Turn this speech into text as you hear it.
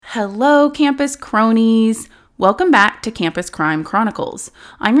Hello, Campus Cronies. Welcome back to Campus Crime Chronicles.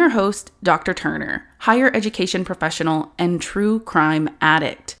 I'm your host, Dr. Turner, higher education professional and true crime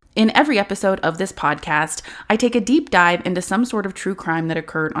addict. In every episode of this podcast, I take a deep dive into some sort of true crime that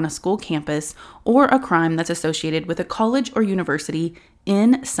occurred on a school campus or a crime that's associated with a college or university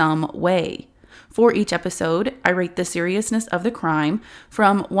in some way. For each episode, I rate the seriousness of the crime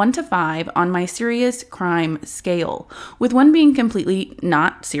from 1 to 5 on my serious crime scale, with 1 being completely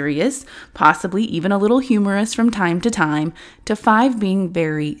not serious, possibly even a little humorous from time to time, to 5 being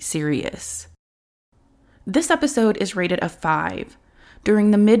very serious. This episode is rated a 5.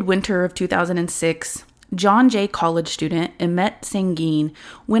 During the midwinter of 2006, John Jay College student Emet Sangin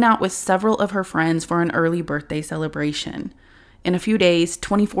went out with several of her friends for an early birthday celebration. In a few days,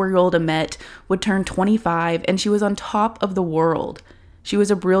 24-year-old Emet would turn 25 and she was on top of the world. She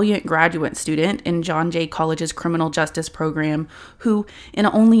was a brilliant graduate student in John Jay College's criminal justice program who, in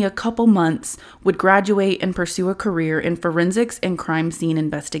only a couple months, would graduate and pursue a career in forensics and crime scene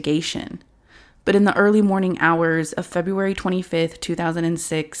investigation. But in the early morning hours of February 25,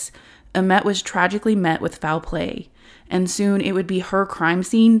 2006, Emet was tragically met with foul play, and soon it would be her crime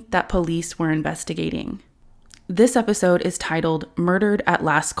scene that police were investigating. This episode is titled Murdered at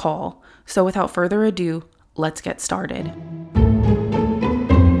Last Call, so without further ado, let's get started.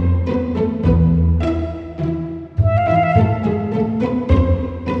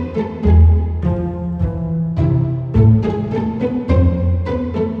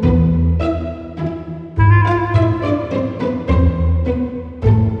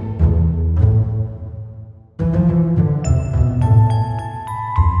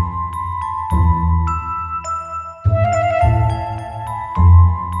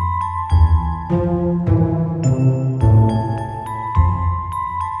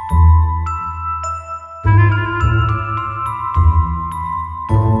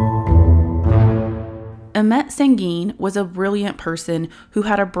 Emet Sangin was a brilliant person who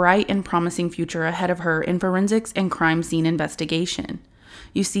had a bright and promising future ahead of her in forensics and crime scene investigation.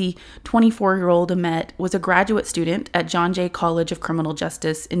 You see, 24-year-old Emet was a graduate student at John Jay College of Criminal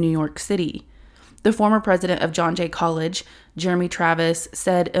Justice in New York City. The former president of John Jay College, Jeremy Travis,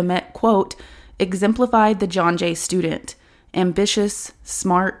 said Emet, quote, exemplified the John Jay student, ambitious,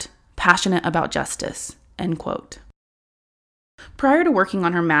 smart, passionate about justice, end quote. Prior to working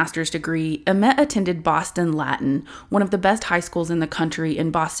on her master's degree, Emet attended Boston Latin, one of the best high schools in the country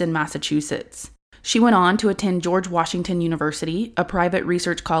in Boston, Massachusetts. She went on to attend George Washington University, a private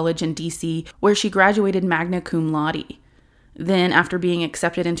research college in D.C., where she graduated magna cum laude. Then, after being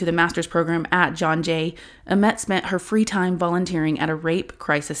accepted into the master's program at John Jay, Emet spent her free time volunteering at a rape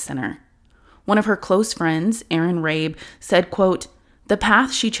crisis center. One of her close friends, Aaron Rabe, said, quote, "The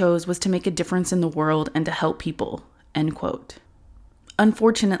path she chose was to make a difference in the world and to help people," end quote.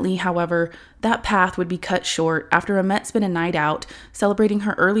 Unfortunately, however, that path would be cut short after Emet spent a night out celebrating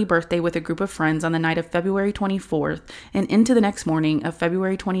her early birthday with a group of friends on the night of February 24th and into the next morning of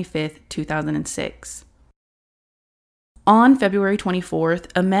February 25th, 2006. On February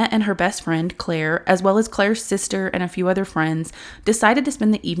 24th, Emet and her best friend, Claire, as well as Claire's sister and a few other friends, decided to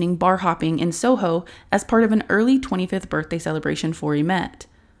spend the evening bar hopping in Soho as part of an early 25th birthday celebration for Emet.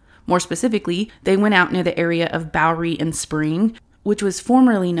 More specifically, they went out near the area of Bowery and Spring, which was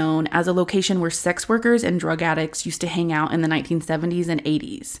formerly known as a location where sex workers and drug addicts used to hang out in the 1970s and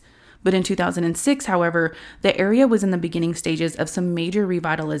 80s. But in 2006, however, the area was in the beginning stages of some major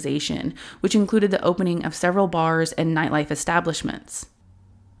revitalization, which included the opening of several bars and nightlife establishments.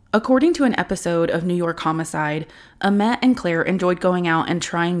 According to an episode of New York Homicide, Emet and Claire enjoyed going out and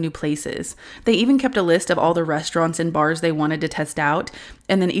trying new places. They even kept a list of all the restaurants and bars they wanted to test out,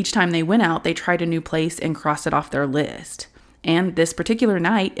 and then each time they went out, they tried a new place and crossed it off their list. And this particular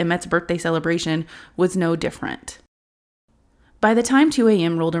night, Emet's birthday celebration was no different. By the time 2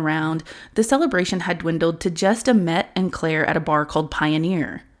 a.m. rolled around, the celebration had dwindled to just Emet and Claire at a bar called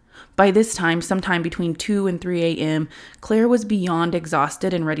Pioneer. By this time, sometime between 2 and 3 a.m., Claire was beyond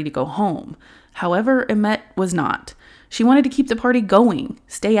exhausted and ready to go home. However, Emet was not. She wanted to keep the party going,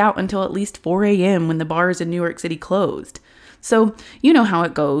 stay out until at least 4 a.m. when the bars in New York City closed. So, you know how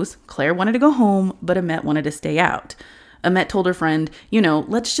it goes. Claire wanted to go home, but Emet wanted to stay out. Emet told her friend,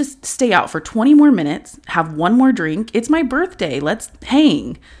 let's just stay out for 20 more minutes, have one more drink. It's my birthday. Let's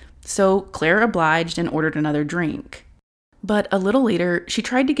hang. So Claire obliged and ordered another drink. But a little later, she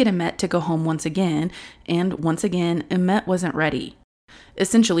tried to get Emet to go home once again, and once again, Emet wasn't ready.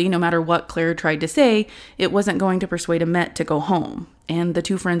 Essentially, no matter what Claire tried to say, it wasn't going to persuade Emet to go home, and the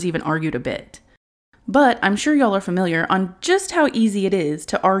two friends even argued a bit. But I'm sure y'all are familiar on just how easy it is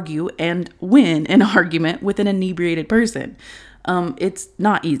to argue and win an argument with an inebriated person. It's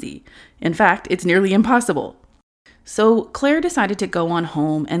not easy. In fact, it's nearly impossible. So Claire decided to go on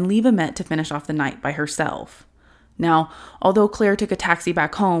home and leave Emmett to finish off the night by herself. Now, although Claire took a taxi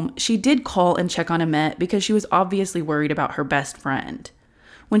back home, she did call and check on Emmett because she was obviously worried about her best friend.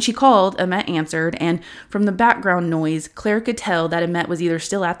 When she called, Emmett answered, and from the background noise, Claire could tell that Emmett was either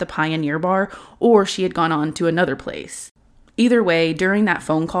still at the Pioneer Bar or she had gone on to another place. Either way, during that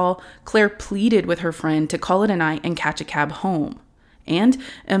phone call, Claire pleaded with her friend to call it a night and catch a cab home. And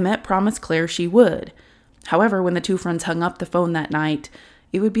Emmett promised Claire she would. However, when the two friends hung up the phone that night,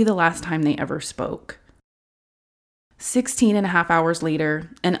 it would be the last time they ever spoke. 16 and a half hours later,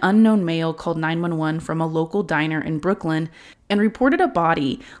 an unknown male called 911 from a local diner in Brooklyn and reported a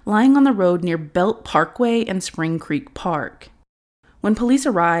body lying on the road near Belt Parkway and Spring Creek Park. When police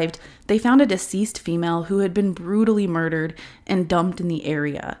arrived, they found a deceased female who had been brutally murdered and dumped in the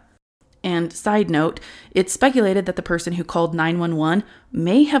area. And side note, it's speculated that the person who called 911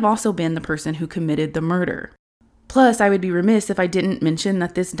 may have also been the person who committed the murder. Plus, I would be remiss if I didn't mention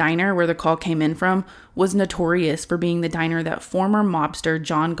that this diner where the call came in from was notorious for being the diner that former mobster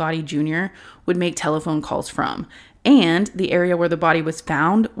John Gotti Jr. would make telephone calls from, and the area where the body was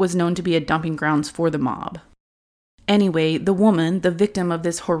found was known to be a dumping grounds for the mob. Anyway, the woman, the victim of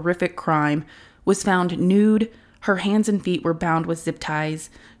this horrific crime, was found nude. Her hands and feet were bound with zip ties,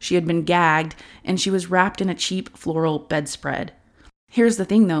 she had been gagged, and she was wrapped in a cheap floral bedspread. Here's the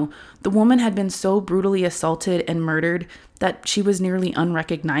thing though, the woman had been so brutally assaulted and murdered that she was nearly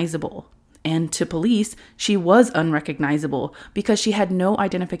unrecognizable. And to police, she was unrecognizable because she had no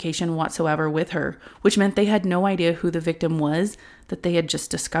identification whatsoever with her, which meant they had no idea who the victim was that they had just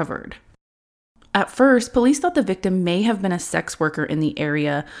discovered. At first, police thought the victim may have been a sex worker in the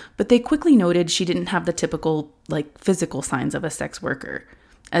area, but they quickly noted she didn't have the typical, physical signs of a sex worker.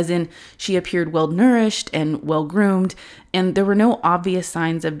 As in, she appeared well-nourished and well-groomed, and there were no obvious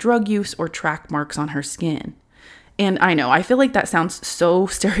signs of drug use or track marks on her skin. And I know, I feel like that sounds so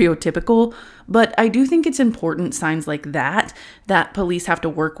stereotypical, but I do think it's important signs like that police have to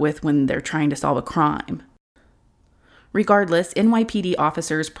work with when they're trying to solve a crime. Regardless, NYPD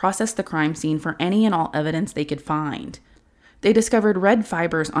officers processed the crime scene for any and all evidence they could find. They discovered red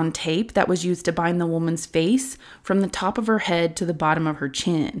fibers on tape that was used to bind the woman's face from the top of her head to the bottom of her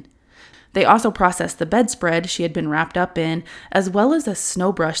chin. They also processed the bedspread she had been wrapped up in, as well as a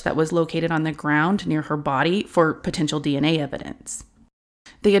snow brush that was located on the ground near her body for potential DNA evidence.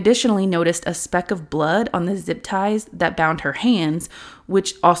 They additionally noticed a speck of blood on the zip ties that bound her hands,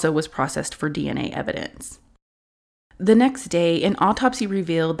 which also was processed for DNA evidence. The next day, an autopsy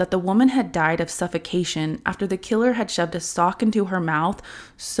revealed that the woman had died of suffocation after the killer had shoved a sock into her mouth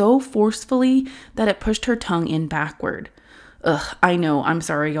so forcefully that it pushed her tongue in backward. Ugh, I know, I'm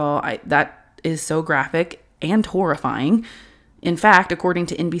sorry, y'all. That is so graphic and horrifying. In fact, according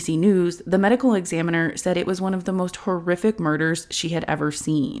to NBC News, the medical examiner said it was one of the most horrific murders she had ever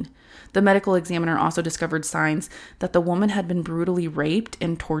seen. The medical examiner also discovered signs that the woman had been brutally raped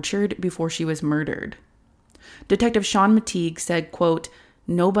and tortured before she was murdered. Detective Sean Mateague said, quote,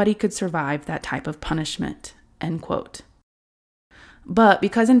 "Nobody could survive that type of punishment," end quote. But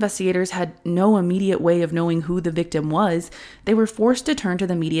because investigators had no immediate way of knowing who the victim was, they were forced to turn to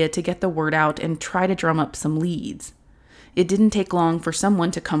the media to get the word out and try to drum up some leads. It didn't take long for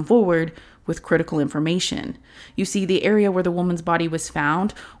someone to come forward with critical information. You see, the area where the woman's body was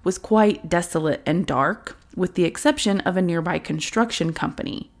found was quite desolate and dark, with the exception of a nearby construction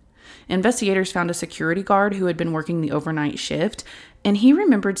company. Investigators found a security guard who had been working the overnight shift, and he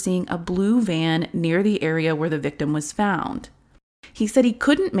remembered seeing a blue van near the area where the victim was found. He said he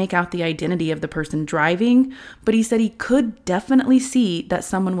couldn't make out the identity of the person driving, but he said he could definitely see that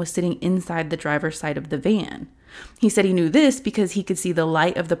someone was sitting inside the driver's side of the van. He said he knew this because he could see the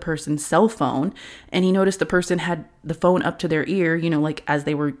light of the person's cell phone, and he noticed the person had the phone up to their ear, as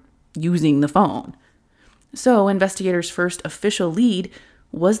they were using the phone. So investigators' first official lead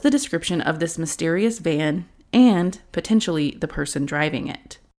was the description of this mysterious van and potentially the person driving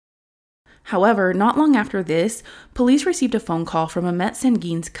it. However, not long after this, police received a phone call from Emmett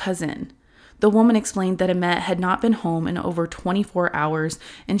Sanguine's cousin. The woman explained that Emmett had not been home in over 24 hours,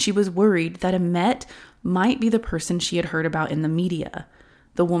 and she was worried that Emmett might be the person she had heard about in the media,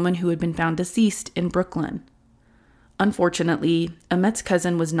 the woman who had been found deceased in Brooklyn. Unfortunately, Emmett's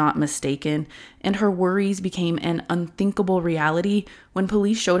cousin was not mistaken, and her worries became an unthinkable reality when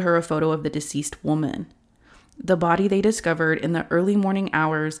police showed her a photo of the deceased woman. The body they discovered in the early morning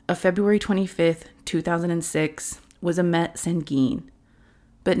hours of February 25th, 2006, was Emmett Sanguine.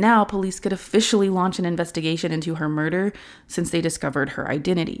 But now police could officially launch an investigation into her murder since they discovered her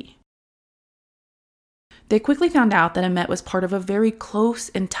identity. They quickly found out that Amet was part of a very close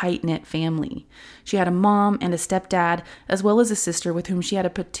and tight-knit family. She had a mom and a stepdad, as well as a sister with whom she had a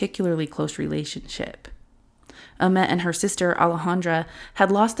particularly close relationship. Amet and her sister, Alejandra,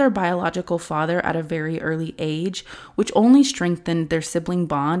 had lost their biological father at a very early age, which only strengthened their sibling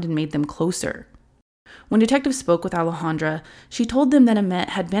bond and made them closer. When detectives spoke with Alejandra, she told them that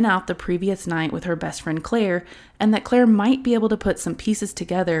Amet had been out the previous night with her best friend Claire, and that Claire might be able to put some pieces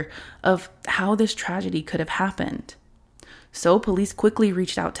together of how this tragedy could have happened. So police quickly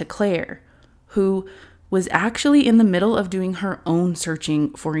reached out to Claire, who was actually in the middle of doing her own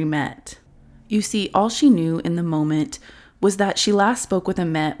searching for Amet. You see, all she knew in the moment was that she last spoke with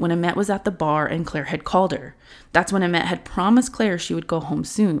Amet when Amet was at the bar and Claire had called her. That's when Amet had promised Claire she would go home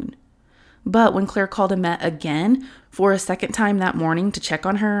soon. But when Claire called Amet again for a second time that morning to check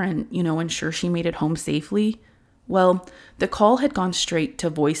on her and, ensure she made it home safely, well, the call had gone straight to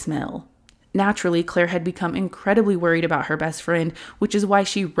voicemail. Naturally, Claire had become incredibly worried about her best friend, which is why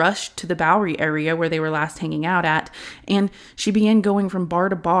she rushed to the Bowery area where they were last hanging out at, and she began going from bar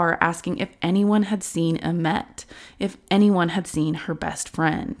to bar asking if anyone had seen Amet, if anyone had seen her best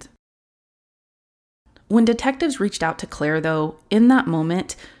friend. When detectives reached out to Claire, though, in that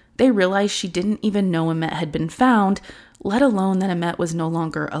moment, they realized she didn't even know Amet had been found, let alone that Amet was no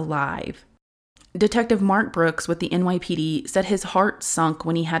longer alive. Detective Mark Brooks with the NYPD said his heart sunk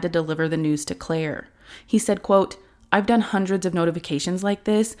when he had to deliver the news to Claire. He said, quote, "I've done hundreds of notifications like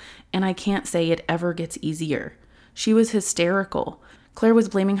this, and I can't say it ever gets easier. She was hysterical. Claire was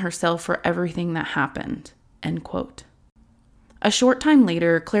blaming herself for everything that happened." End quote. A short time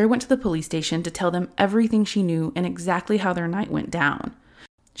later, Claire went to the police station to tell them everything she knew and exactly how their night went down.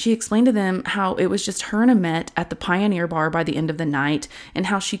 She explained to them how it was just her and Amet at the Pioneer Bar by the end of the night and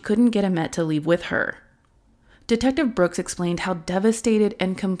how she couldn't get Amet to leave with her. Detective Brooks explained how devastated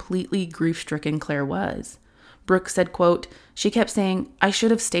and completely grief-stricken Claire was. Brooks said, quote, "She kept saying, 'I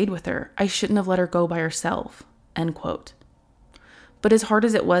should have stayed with her. I shouldn't have let her go by herself.'" End quote. But as hard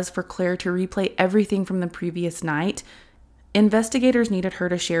as it was for Claire to replay everything from the previous night, investigators needed her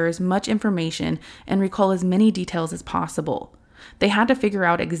to share as much information and recall as many details as possible. They had to figure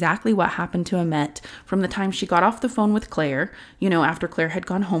out exactly what happened to Amet from the time she got off the phone with Claire, after Claire had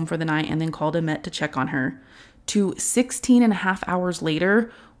gone home for the night and then called Amet to check on her, to 16 and a half hours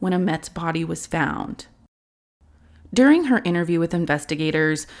later when Amet's body was found. During her interview with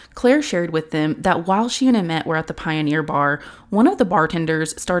investigators, Claire shared with them that while she and Amet were at the Pioneer Bar, one of the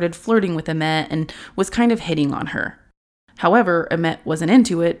bartenders started flirting with Amet and was kind of hitting on her. However, Amet wasn't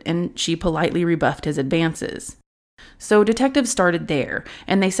into it, and she politely rebuffed his advances. So detectives started there,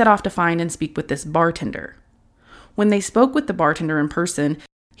 and they set off to find and speak with this bartender. When they spoke with the bartender in person,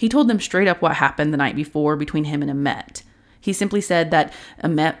 he told them straight up what happened the night before between him and Amet. He simply said that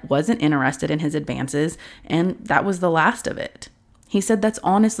Amet wasn't interested in his advances, and that was the last of it. He said that's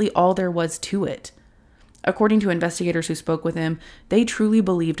honestly all there was to it. According to investigators who spoke with him, they truly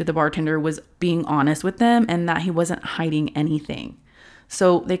believed the bartender was being honest with them and that he wasn't hiding anything.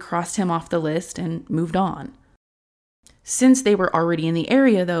 So they crossed him off the list and moved on. Since they were already in the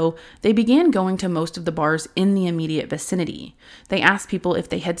area, though, they began going to most of the bars in the immediate vicinity. They asked people if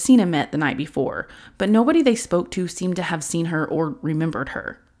they had seen Amet the night before, but nobody they spoke to seemed to have seen her or remembered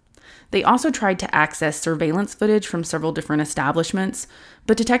her. They also tried to access surveillance footage from several different establishments,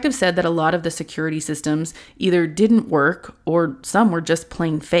 but detectives said that a lot of the security systems either didn't work or some were just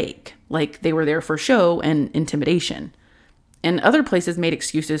plain fake, like they were there for show and intimidation. And other places made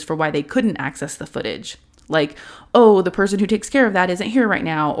excuses for why they couldn't access the footage. Like, "Oh, the person who takes care of that isn't here right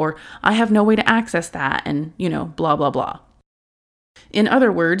now," or "I have no way to access that," and, blah, blah, blah. In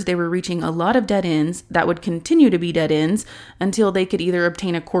other words, they were reaching a lot of dead ends that would continue to be dead ends until they could either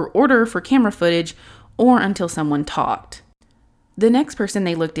obtain a court order for camera footage or until someone talked. The next person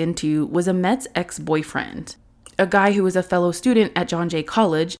they looked into was Amet's ex-boyfriend, a guy who was a fellow student at John Jay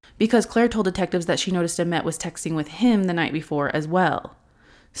College, because Claire told detectives that she noticed Amet was texting with him the night before as well.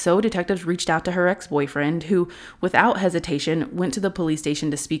 So detectives reached out to her ex-boyfriend, who, without hesitation, went to the police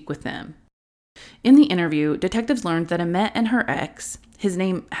station to speak with them. In the interview, detectives learned that Amet and her ex, his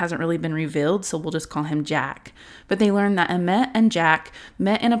name hasn't really been revealed, so we'll just call him Jack, but they learned that Amet and Jack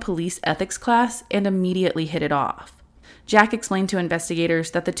met in a police ethics class and immediately hit it off. Jack explained to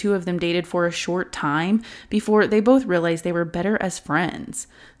investigators that the two of them dated for a short time before they both realized they were better as friends.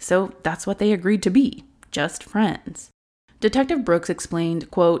 So that's what they agreed to be, just friends. Detective Brooks explained,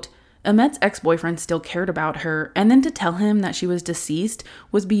 quote, "Amet's ex-boyfriend still cared about her, and then to tell him that she was deceased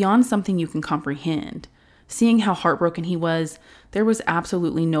was beyond something you can comprehend. Seeing how heartbroken he was, there was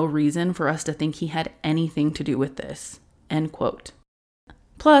absolutely no reason for us to think he had anything to do with this." End quote.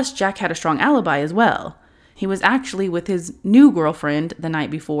 Plus, Jack had a strong alibi as well. He was actually with his new girlfriend the night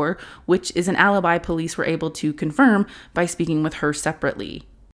before, which is an alibi police were able to confirm by speaking with her separately.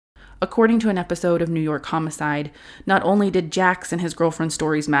 According to an episode of New York Homicide, not only did Jack's and his girlfriend's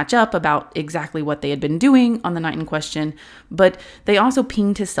stories match up about exactly what they had been doing on the night in question, but they also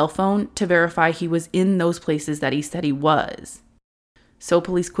pinged his cell phone to verify he was in those places that he said he was. So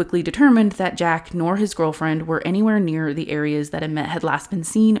police quickly determined that Jack nor his girlfriend were anywhere near the areas that Emmett had last been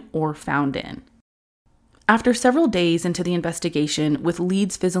seen or found in. After several days into the investigation, with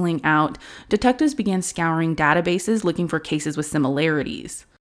leads fizzling out, detectives began scouring databases looking for cases with similarities.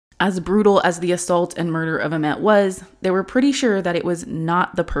 As brutal as the assault and murder of Emmett was, they were pretty sure that it was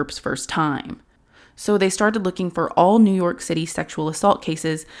not the perp's first time. So they started looking for all New York City sexual assault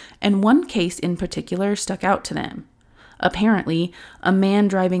cases, and one case in particular stuck out to them. Apparently, a man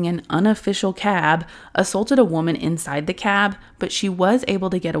driving an unofficial cab assaulted a woman inside the cab, but she was able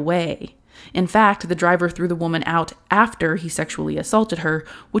to get away. In fact, the driver threw the woman out after he sexually assaulted her,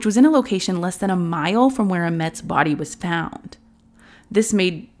 which was in a location less than a mile from where Emmett's body was found. This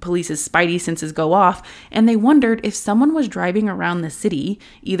made police's spidey senses go off, and they wondered if someone was driving around the city,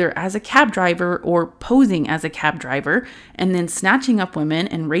 either as a cab driver or posing as a cab driver, and then snatching up women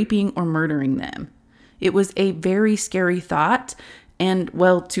and raping or murdering them. It was a very scary thought, and,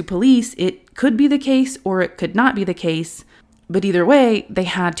 well, to police, it could be the case or it could not be the case, but either way, they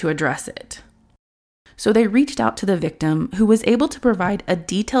had to address it. So they reached out to the victim, who was able to provide a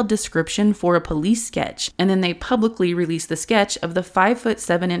detailed description for a police sketch, and then they publicly released the sketch of the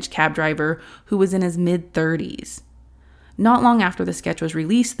 5'7" cab driver who was in his mid-30s. Not long after the sketch was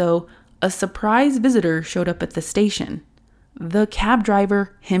released, though, a surprise visitor showed up at the station. The cab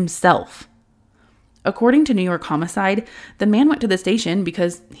driver himself. According to New York Homicide, the man went to the station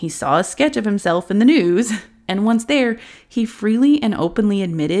because he saw a sketch of himself in the news, and once there, he freely and openly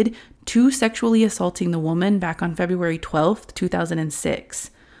admitted to sexually assaulting the woman back on February 12th,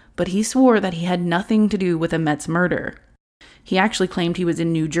 2006. But he swore that he had nothing to do with Emmett's murder. He actually claimed he was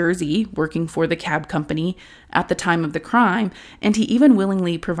in New Jersey, working for the cab company at the time of the crime, and he even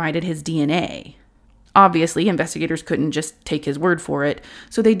willingly provided his DNA. Obviously, investigators couldn't just take his word for it,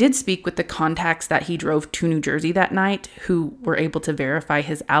 so they did speak with the contacts that he drove to New Jersey that night, who were able to verify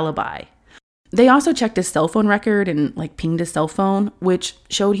his alibi. They also checked his cell phone record and pinged his cell phone, which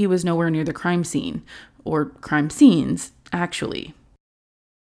showed he was nowhere near the crime scene, or crime scenes, actually.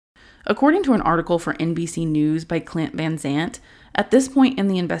 According to an article for NBC News by Clint Van Zandt, at this point in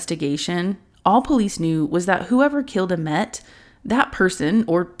the investigation, all police knew was that whoever killed Emmett, that person,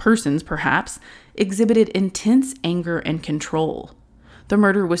 or persons perhaps, exhibited intense anger and control. The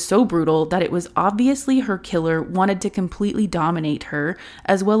murder was so brutal that it was obviously her killer wanted to completely dominate her,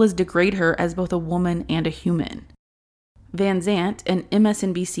 as well as degrade her as both a woman and a human. Van Zandt, an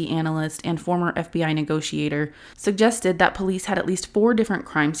MSNBC analyst and former FBI negotiator, suggested that police had at least 4 different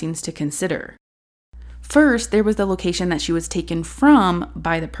crime scenes to consider. First, there was the location that she was taken from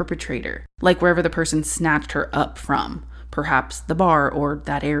by the perpetrator, like wherever the person snatched her up from, perhaps the bar or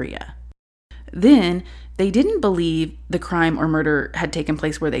that area. Then, they didn't believe the crime or murder had taken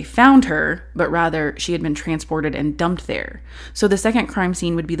place where they found her, but rather she had been transported and dumped there. So the second crime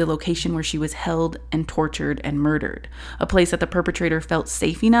scene would be the location where she was held and tortured and murdered, a place that the perpetrator felt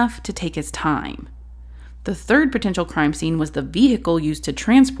safe enough to take his time. The third potential crime scene was the vehicle used to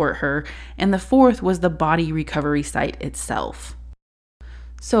transport her, and the fourth was the body recovery site itself.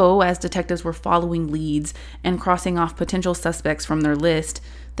 So, as detectives were following leads and crossing off potential suspects from their list,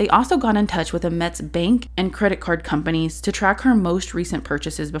 they also got in touch with Emmett's bank and credit card companies to track her most recent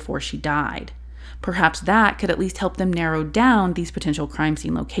purchases before she died. Perhaps that could at least help them narrow down these potential crime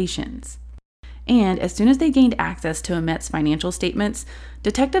scene locations. And as soon as they gained access to Emmett's financial statements,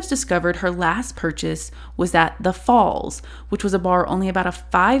 detectives discovered her last purchase was at The Falls, which was a bar only about a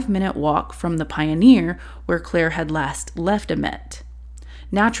 5-minute walk from the Pioneer where Claire had last left Emmett.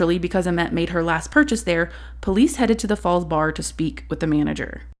 Naturally, because Emmett made her last purchase there, police headed to the Falls bar to speak with the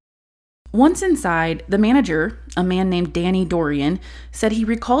manager. Once inside, the manager, a man named Danny Dorian, said he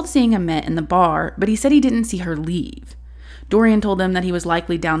recalled seeing Emmett in the bar, but he said he didn't see her leave. Dorian told them that he was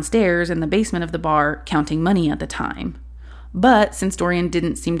likely downstairs in the basement of the bar counting money at the time. But since Dorian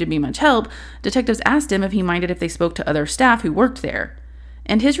didn't seem to be much help, detectives asked him if he minded if they spoke to other staff who worked there.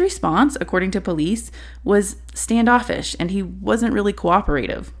 And his response, according to police, was standoffish, and he wasn't really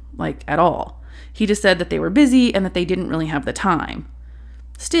cooperative, at all. He just said that they were busy and that they didn't really have the time.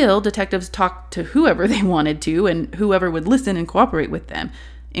 Still, detectives talked to whoever they wanted to and whoever would listen and cooperate with them,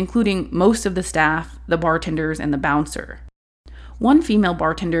 including most of the staff, the bartenders, and the bouncer. One female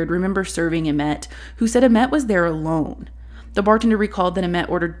bartender remembers serving Emmett, who said Emmett was there alone. The bartender recalled that Emmett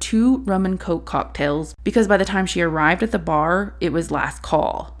ordered 2 rum and coke cocktails because by the time she arrived at the bar, it was last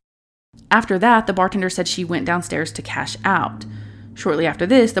call. After that, the bartender said she went downstairs to cash out. Shortly after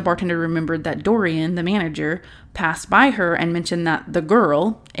this, the bartender remembered that Dorian, the manager, passed by her and mentioned that the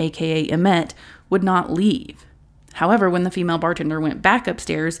girl, aka Emmett, would not leave. However, when the female bartender went back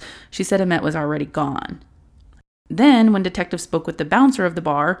upstairs, she said Emmett was already gone. Then, when detectives spoke with the bouncer of the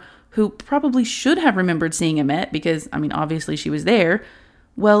bar, who probably should have remembered seeing Emmett because, obviously she was there,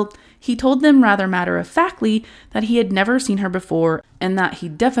 well, he told them rather matter-of-factly that he had never seen her before and that he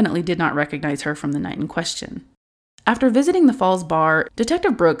definitely did not recognize her from the night in question. After visiting the Falls bar,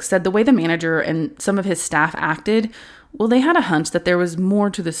 Detective Brooks said the way the manager and some of his staff acted, well, they had a hunch that there was more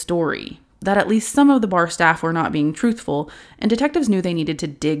to the story, that at least some of the bar staff were not being truthful, and detectives knew they needed to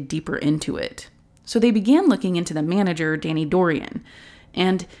dig deeper into it. So they began looking into the manager, Danny Dorian.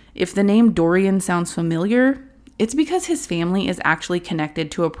 And if the name Dorian sounds familiar, it's because his family is actually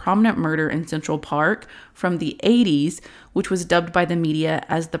connected to a prominent murder in Central Park from the 80s, which was dubbed by the media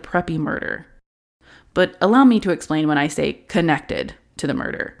as the Preppy murder. But allow me to explain when I say connected to the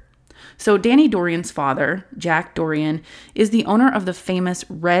murder. So Danny Dorian's father, Jack Dorian, is the owner of the famous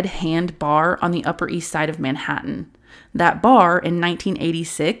Red Hand Bar on the Upper East Side of Manhattan. That bar in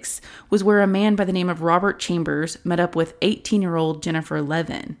 1986 was where a man by the name of Robert Chambers met up with 18-year-old Jennifer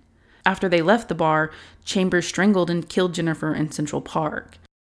Levin. After they left the bar, Chambers strangled and killed Jennifer in Central Park.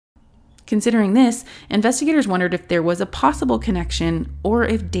 Considering this, investigators wondered if there was a possible connection or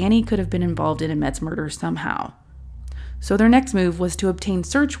if Danny could have been involved in Emmett's murder somehow. So their next move was to obtain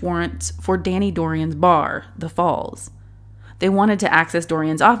search warrants for Danny Dorian's bar, the Falls. They wanted to access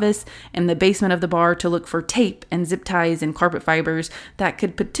Dorian's office and the basement of the bar to look for tape and zip ties and carpet fibers that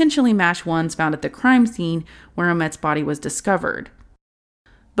could potentially match ones found at the crime scene where Emmett's body was discovered.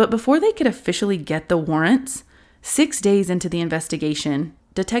 But before they could officially get the warrants, 6 days into the investigation,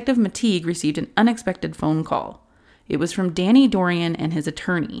 Detective Mateague received an unexpected phone call. It was from Danny Dorian and his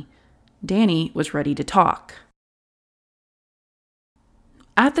attorney. Danny was ready to talk.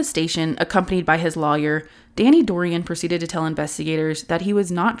 At the station, accompanied by his lawyer, Danny Dorian proceeded to tell investigators that he was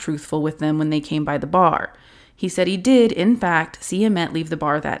not truthful with them when they came by the bar. He said he did, in fact, see Emmett leave the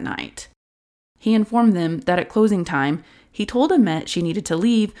bar that night. He informed them that at closing time, he told Emmett she needed to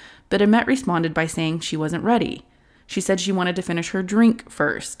leave, but Emmett responded by saying she wasn't ready. She said she wanted to finish her drink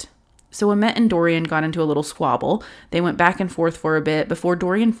first. So Emmett and Dorian got into a little squabble. They went back and forth for a bit before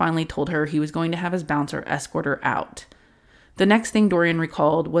Dorian finally told her he was going to have his bouncer escort her out. The next thing Dorian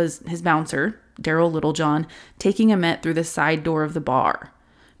recalled was his bouncer, Daryl Littlejohn, taking Emmett through the side door of the bar.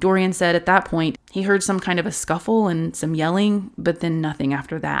 Dorian said at that point he heard some kind of a scuffle and some yelling, but then nothing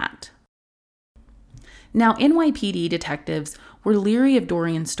after that. Now, NYPD detectives were leery of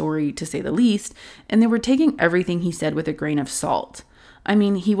Dorian's story, to say the least, and they were taking everything he said with a grain of salt.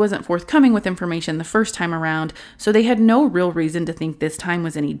 He wasn't forthcoming with information the first time around, so they had no real reason to think this time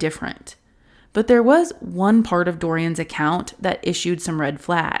was any different. But there was one part of Dorian's account that issued some red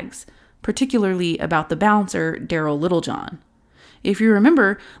flags, particularly about the bouncer, Daryl Littlejohn. If you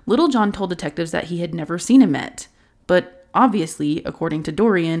remember, Littlejohn told detectives that he had never seen Emmett, but obviously, according to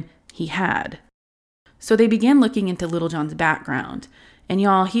Dorian, he had. So they began looking into Littlejohn's background, and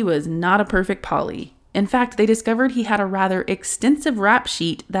y'all, he was not a perfect Polly. In fact, they discovered he had a rather extensive rap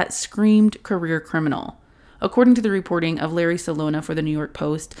sheet that screamed career criminal. According to the reporting of Larry Salona for the New York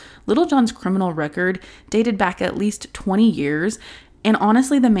Post, Littlejohn's criminal record dated back at least 20 years, and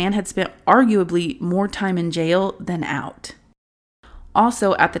honestly, the man had spent arguably more time in jail than out.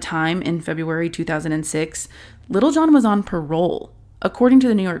 Also, at the time, in February 2006, Littlejohn was on parole. According to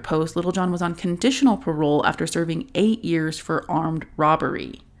the New York Post, Littlejohn was on conditional parole after serving 8 years for armed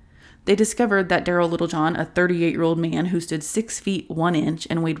robbery. They discovered that Daryl Littlejohn, a 38-year-old man who stood 6 feet 1 inch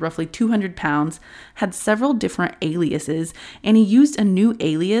and weighed roughly 200 pounds, had several different aliases, and he used a new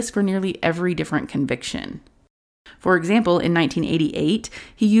alias for nearly every different conviction. For example, in 1988,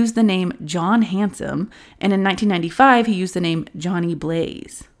 he used the name John Handsome, and in 1995, he used the name Johnny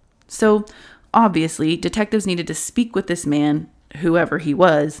Blaze. So, obviously, detectives needed to speak with this man, whoever he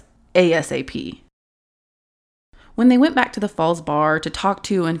was, ASAP. When they went back to the Falls bar to talk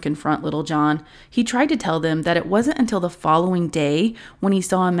to and confront Littlejohn, he tried to tell them that it wasn't until the following day, when he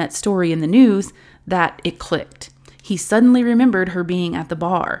saw Emmett's story in the news, that it clicked. He suddenly remembered her being at the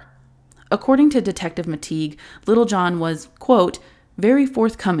bar. According to Detective Mateague, Littlejohn was, quote, very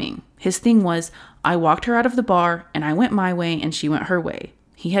forthcoming. His thing was, I walked her out of the bar, and I went my way, and she went her way.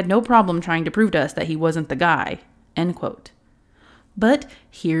 He had no problem trying to prove to us that he wasn't the guy, end quote. But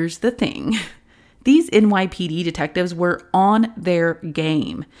here's the thing. These NYPD detectives were on their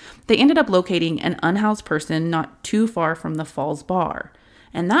game. They ended up locating an unhoused person not too far from the Falls bar,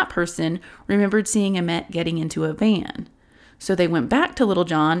 and that person remembered seeing Emmett getting into a van. So they went back to Little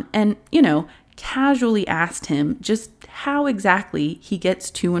John and, casually asked him just how exactly he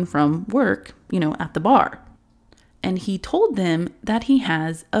gets to and from work, at the bar. And he told them that he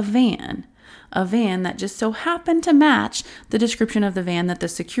has a van that just so happened to match the description of the van that the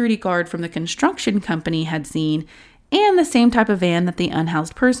security guard from the construction company had seen, and the same type of van that the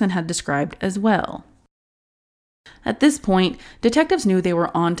unhoused person had described as well. At this point, detectives knew they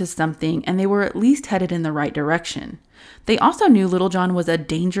were onto something, and they were at least headed in the right direction. They also knew Little John was a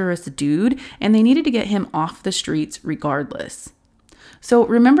dangerous dude, and they needed to get him off the streets regardless. So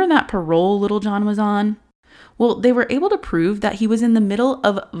remember that parole Little John was on? Well, they were able to prove that he was in the middle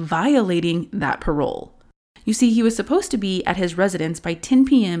of violating that parole. You see, he was supposed to be at his residence by 10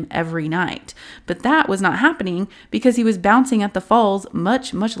 p.m. every night, but that was not happening because he was bouncing at the Falls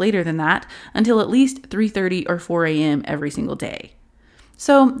much, much later than that, until at least 3:30 or 4 a.m. every single day.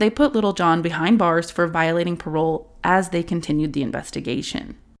 So they put Little John behind bars for violating parole as they continued the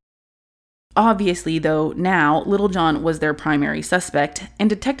investigation. Obviously, though, now Little John was their primary suspect, and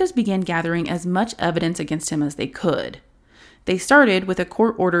detectives began gathering as much evidence against him as they could. They started with a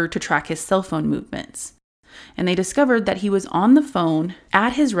court order to track his cell phone movements, and they discovered that he was on the phone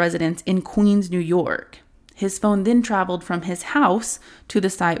at his residence in Queens, New York. His phone then traveled from his house to the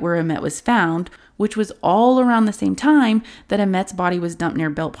site where Emmett was found, which was all around the same time that Emmett's body was dumped near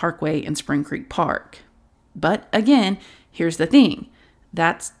Belt Parkway and Spring Creek Park. But again, here's the thing.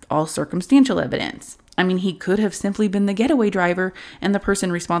 That's all circumstantial evidence. I mean, he could have simply been the getaway driver and the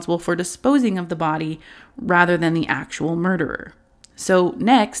person responsible for disposing of the body rather than the actual murderer. So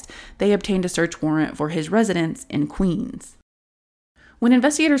next, they obtained a search warrant for his residence in Queens. When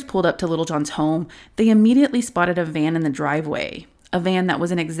investigators pulled up to Little John's home, they immediately spotted a van in the driveway, a van that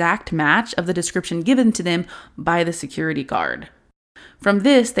was an exact match of the description given to them by the security guard. From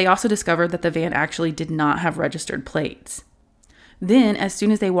this, they also discovered that the van actually did not have registered plates. Then, as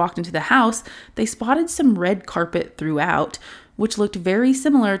soon as they walked into the house, they spotted some red carpet throughout, which looked very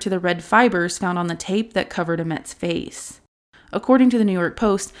similar to the red fibers found on the tape that covered Emmett's face. According to the New York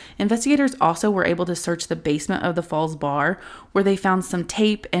Post, investigators also were able to search the basement of the Falls bar, where they found some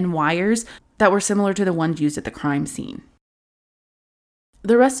tape and wires that were similar to the ones used at the crime scene.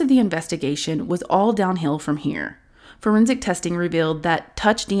 The rest of the investigation was all downhill from here. Forensic testing revealed that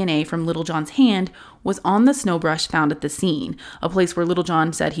touch DNA from Little John's hand was on the snow brush found at the scene, a place where Little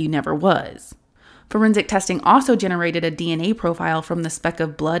John said he never was. Forensic testing also generated a DNA profile from the speck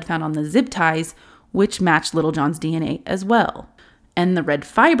of blood found on the zip ties, which matched Little John's DNA as well. And the red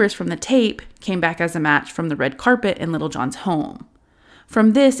fibers from the tape came back as a match from the red carpet in Little John's home.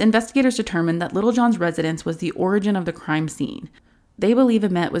 From this, investigators determined that Little John's residence was the origin of the crime scene. They believe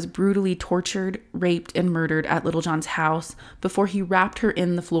Emmett was brutally tortured, raped, and murdered at Little John's house before he wrapped her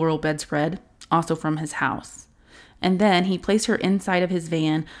in the floral bedspread, also from his house. And then he placed her inside of his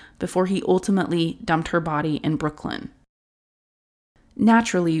van before he ultimately dumped her body in Brooklyn.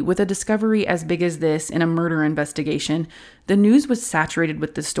 Naturally, with a discovery as big as this in a murder investigation, the news was saturated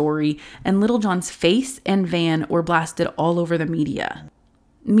with the story, and Little John's face and van were blasted all over the media.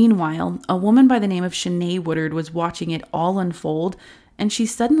 Meanwhile, a woman by the name of Shanae Woodard was watching it all unfold, and she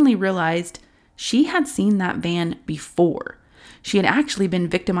suddenly realized she had seen that van before. She had actually been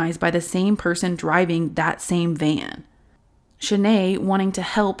victimized by the same person driving that same van. Shanae, wanting to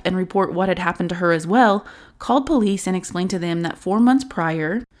help and report what had happened to her as well, called police and explained to them that 4 months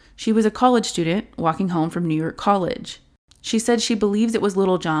prior, she was a college student walking home from New York College. She said she believes it was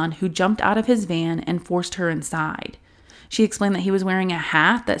Little John who jumped out of his van and forced her inside. She explained that he was wearing a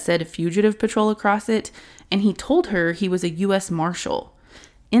hat that said Fugitive Patrol across it, and he told her he was a U.S. Marshal.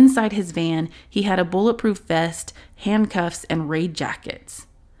 Inside his van, he had a bulletproof vest, handcuffs, and raid jackets.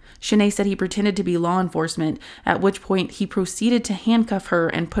 Shanae said he pretended to be law enforcement, at which point he proceeded to handcuff her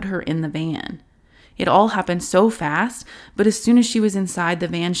and put her in the van. It all happened so fast, but as soon as she was inside the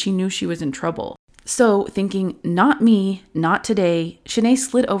van, she knew she was in trouble. So, thinking, not me, not today, Shanae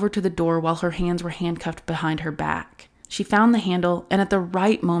slid over to the door while her hands were handcuffed behind her back. She found the handle, and at the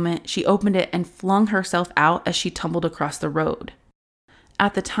right moment, she opened it and flung herself out as she tumbled across the road.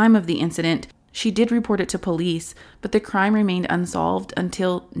 At the time of the incident, she did report it to police, but the crime remained unsolved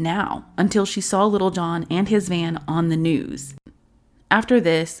until she saw Little John and his van on the news. After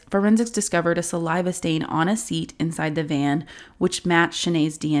this, forensics discovered a saliva stain on a seat inside the van, which matched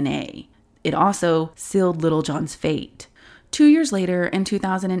Shanae's DNA. It also sealed Little John's fate. 2 years later, in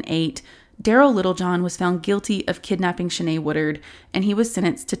 2008, Daryl Littlejohn was found guilty of kidnapping Shanae Woodard, and he was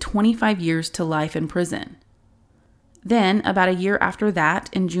sentenced to 25 years to life in prison. Then, about a year after that,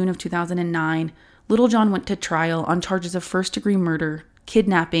 in June of 2009, Littlejohn went to trial on charges of first-degree murder,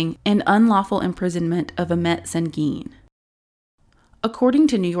 kidnapping, and unlawful imprisonment of Amet Sengin. According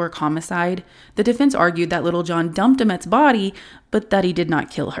to New York Homicide, the defense argued that Littlejohn dumped Amet's body, but that he did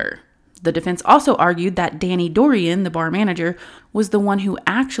not kill her. The defense also argued that Danny Dorian, the bar manager, was the one who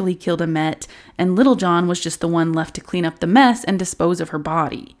actually killed Amet, and Littlejohn was just the one left to clean up the mess and dispose of her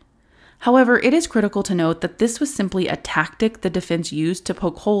body. However, it is critical to note that this was simply a tactic the defense used to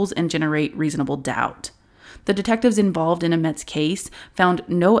poke holes and generate reasonable doubt. The detectives involved in Amet's case found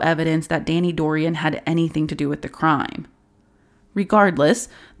no evidence that Danny Dorian had anything to do with the crime. Regardless,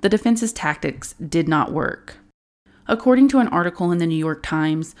 the defense's tactics did not work. According to an article in the New York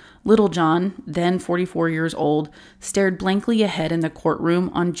Times, Littlejohn, then 44 years old, stared blankly ahead in the courtroom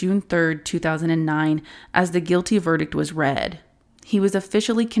on June 3, 2009, as the guilty verdict was read. He was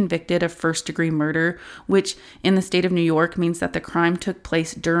officially convicted of first-degree murder, which in the state of New York means that the crime took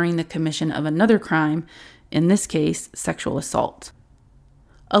place during the commission of another crime, in this case, sexual assault.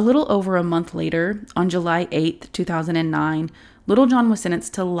 A little over a month later, on July 8, 2009, Littlejohn was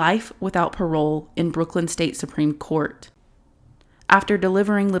sentenced to life without parole in Brooklyn State Supreme Court. After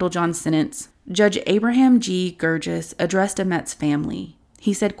delivering Littlejohn's sentence, Judge Abraham G. Gurgis addressed Amet's family.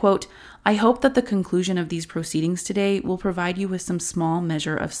 He said, quote, "I hope that the conclusion of these proceedings today will provide you with some small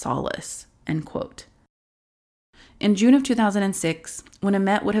measure of solace," end quote. In June of 2006, when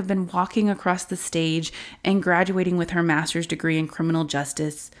Amet would have been walking across the stage and graduating with her master's degree in criminal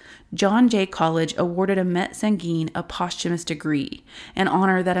justice, John Jay College awarded Amet Sengin a posthumous degree, an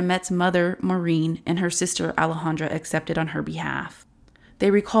honor that Amet's mother, Maureen, and her sister, Alejandra, accepted on her behalf. They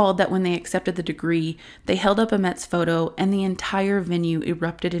recalled that when they accepted the degree, they held up Amet's photo and the entire venue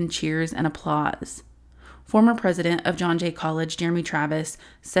erupted in cheers and applause. Former president of John Jay College, Jeremy Travis,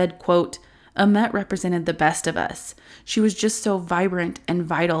 said, quote, "Amet represented the best of us. She was just so vibrant and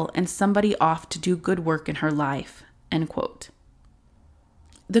vital and somebody off to do good work in her life," end quote.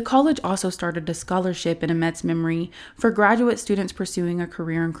 The college also started a scholarship in Amet's memory for graduate students pursuing a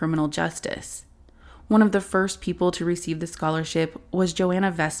career in criminal justice. One of the first people to receive the scholarship was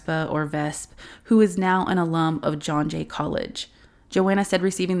Joanna Vespa, or Vesp, who is now an alum of John Jay College. Joanna said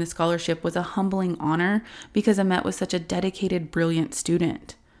receiving the scholarship was a humbling honor because Amet was such a dedicated, brilliant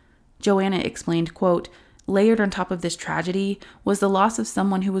student. Joanna explained, quote, "Layered on top of this tragedy was the loss of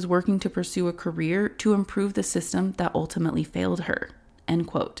someone who was working to pursue a career to improve the system that ultimately failed her," end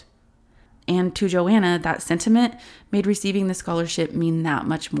quote. And to Joanna, that sentiment made receiving the scholarship mean that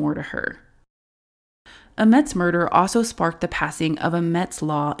much more to her. Amet's murder also sparked the passing of Amet's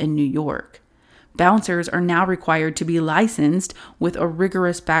Law in New York. Bouncers are now required to be licensed with a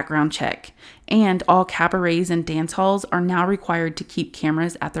rigorous background check, and all cabarets and dance halls are now required to keep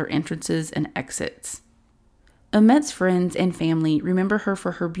cameras at their entrances and exits. Amet's friends and family remember her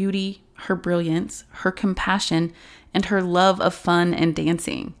for her beauty, her brilliance, her compassion, and her love of fun and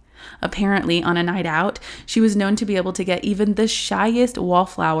dancing. Apparently, on a night out, she was known to be able to get even the shyest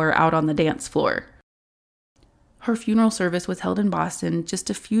wallflower out on the dance floor. Her funeral service was held in Boston just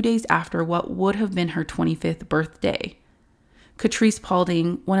a few days after what would have been her 25th birthday. Catrice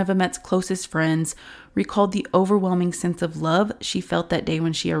Paulding, one of Amet's closest friends, recalled the overwhelming sense of love she felt that day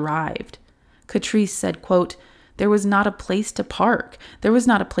when she arrived. Catrice said, quote, "There was not a place to park. There was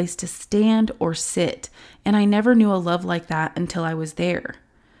not a place to stand or sit. And I never knew a love like that until I was there.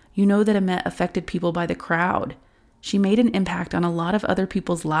 You know that Amet affected people by the crowd. She made an impact on a lot of other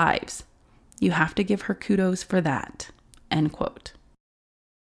people's lives. You have to give her kudos for that," end quote.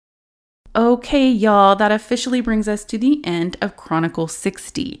 Okay, y'all, that officially brings us to the end of Chronicle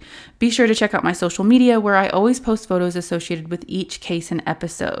 60. Be sure to check out my social media where I always post photos associated with each case and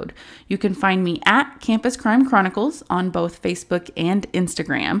episode. You can find me at Campus Crime Chronicles on both Facebook and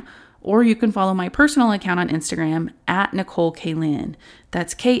Instagram, or you can follow my personal account on Instagram at Nicole K. Lynn.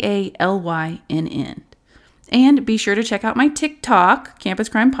 That's KALYNN. And be sure to check out my TikTok, Campus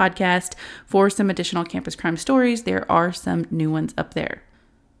Crime Podcast, for some additional campus crime stories. There are some new ones up there.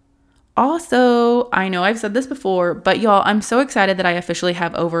 Also, I know I've said this before, but y'all, I'm so excited that I officially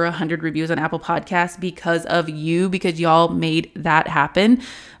have over 100 reviews on Apple Podcasts because of you, because y'all made that happen.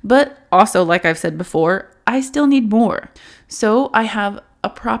 But also, like I've said before, I still need more. So I have a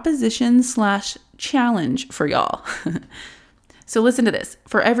proposition/challenge for y'all. So listen to this.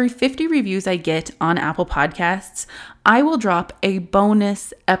 For every 50 reviews I get on Apple Podcasts, I will drop a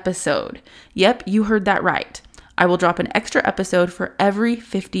bonus episode. Yep, you heard that right. I will drop an extra episode for every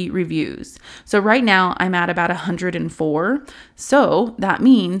 50 reviews. So right now I'm at about 104. So that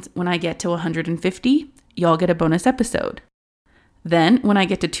means when I get to 150, y'all get a bonus episode. Then when I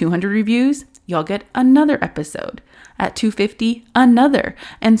get to 200 reviews, y'all get another episode. At 250, another,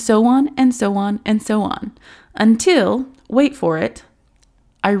 and so on and so on and so on. Until, wait for it,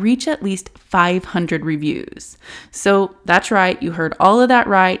 I reach at least 500 reviews. So that's right, you heard all of that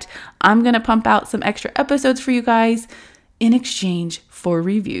right. I'm going to pump out some extra episodes for you guys in exchange for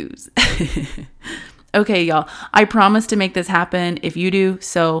reviews. Okay, y'all, I promise to make this happen if you do,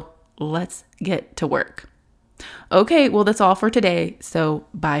 so let's get to work. Okay, well, that's all for today, so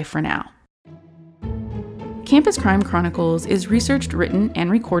bye for now. Campus Crime Chronicles is researched, written,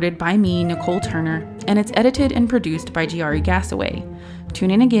 and recorded by me, Nicole Turner, and it's edited and produced by Giari Gassaway.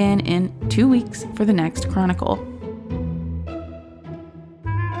 Tune in again in 2 weeks for the next Chronicle.